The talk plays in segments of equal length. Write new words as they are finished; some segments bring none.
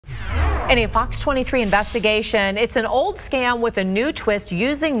In a Fox 23 investigation, it's an old scam with a new twist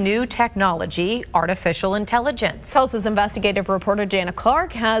using new technology, artificial intelligence. Tulsa's investigative reporter Jana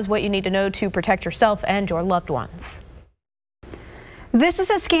Clark has what you need to know to protect yourself and your loved ones. This is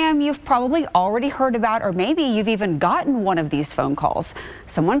a scam you've probably already heard about, or maybe you've even gotten one of these phone calls.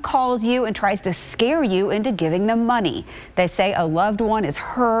 Someone calls you and tries to scare you into giving them money. They say a loved one is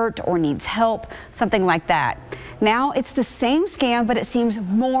hurt or needs help, something like that. Now it's the same scam, but it seems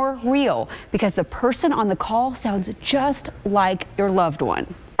more real because the person on the call sounds just like your loved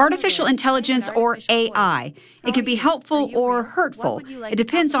one. Artificial intelligence, or AI. It can be helpful or hurtful. It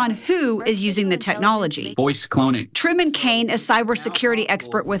depends on who is using the technology. Voice cloning. Truman Kane, a cybersecurity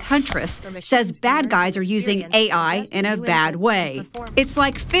expert with Huntress, says bad guys are using AI in a bad way. It's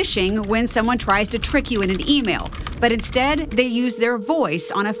like phishing when someone tries to trick you in an email, but instead they use their voice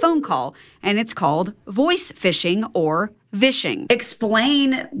on a phone call, and it's called voice phishing or vishing.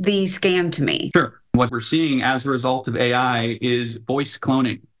 Explain the scam to me. Sure. What we're seeing as a result of AI is voice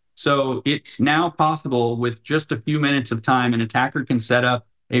cloning. So it's now possible with just a few minutes of time, an attacker can set up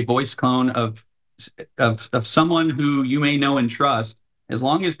a voice clone of someone who you may know and trust. As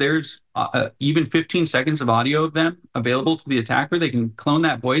long as there's even 15 seconds of audio of them available to the attacker, they can clone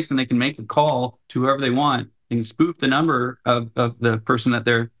that voice and they can make a call to whoever they want. They can spoof the number of the person that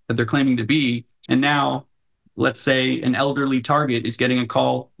they're claiming to be. And now, let's say an elderly target is getting a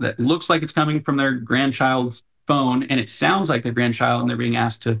call that looks like it's coming from their grandchild's phone, and it sounds like their grandchild, and they're being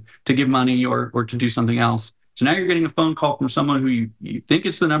asked to give money or to do something else. So now you're getting a phone call from someone who you think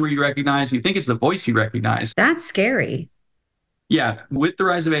it's the number you recognize, you think it's the voice you recognize. That's scary. Yeah, with the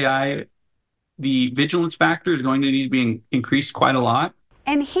rise of AI, the vigilance factor is going to need to be increased quite a lot.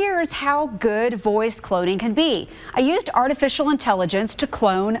 And here's how good voice cloning can be. I used artificial intelligence to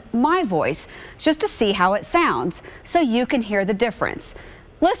clone my voice just to see how it sounds, so you can hear the difference.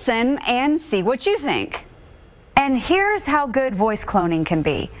 Listen and see what you think. And here's how good voice cloning can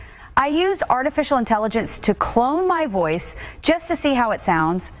be. I used artificial intelligence to clone my voice just to see how it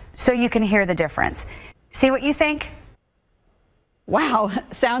sounds, so you can hear the difference. See what you think? Wow,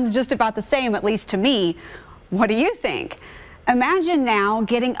 sounds just about the same, at least to me. What do you think? Imagine now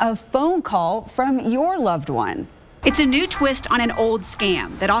getting a phone call from your loved one. It's a new twist on an old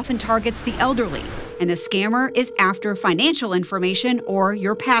scam that often targets the elderly, and the scammer is after financial information or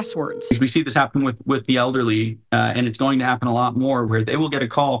your passwords. We see this happen with the elderly, and it's going to happen a lot more, where they will get a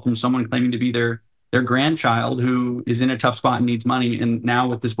call from someone claiming to be their grandchild who is in a tough spot and needs money. And now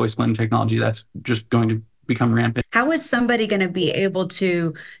with this voice cloning technology, that's just going to become rampant. How is somebody going to be able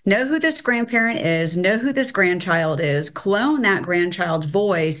to know who this grandparent is, know who this grandchild is, clone that grandchild's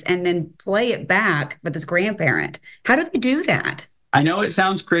voice, and then play it back with this grandparent? How do they do that? I know it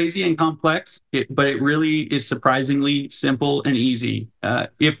sounds crazy and complex, but it really is surprisingly simple and easy.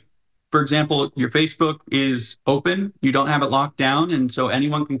 If, for example, your Facebook is open, you don't have it locked down, and so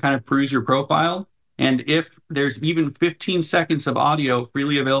anyone can kind of peruse your profile. And if there's even 15 seconds of audio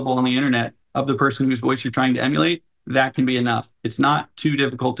freely available on the internet of the person whose voice you're trying to emulate, that can be enough. It's not too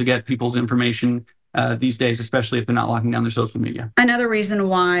difficult to get people's information these days, especially if they're not locking down their social media. Another reason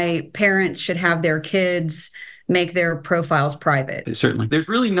why parents should have their kids make their profiles private. Certainly. There's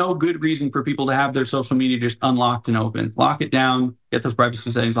really no good reason for people to have their social media just unlocked and open. Lock it down, get those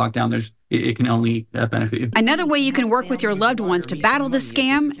privacy settings locked down. It can only benefit you. Another way you can work with your loved ones to battle the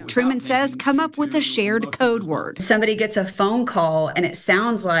scam, Truman says, come up with a shared code word. Somebody gets a phone call and it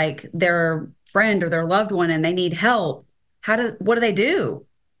sounds like their friend or their loved one and they need help. What do they do?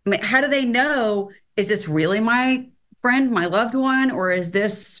 I mean, how do they know, is this really my friend, my loved one, or is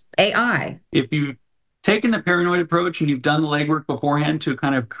this AI? If you've taken the paranoid approach and you've done the legwork beforehand to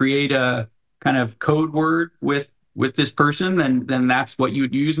kind of create a kind of code word with this person, then that's what you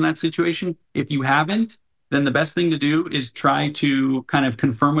would use in that situation. If you haven't, then the best thing to do is try to kind of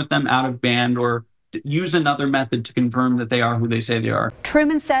confirm with them out of band, or use another method to confirm that they are who they say they are.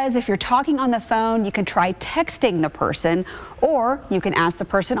 Truman says if you're talking on the phone, you can try texting the person, or you can ask the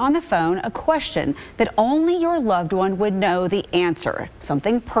person on the phone a question that only your loved one would know the answer,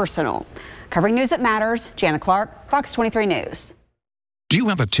 something personal. Covering news that matters, Jana Clark, Fox 23 News. Do you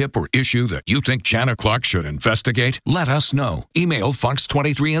have a tip or issue that you think Jana Clark should investigate? Let us know. Email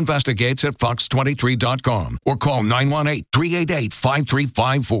FOX23 Investigates at fox23.com or call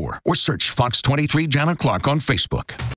 918-388-5354 or search Fox 23 Jana Clark on Facebook.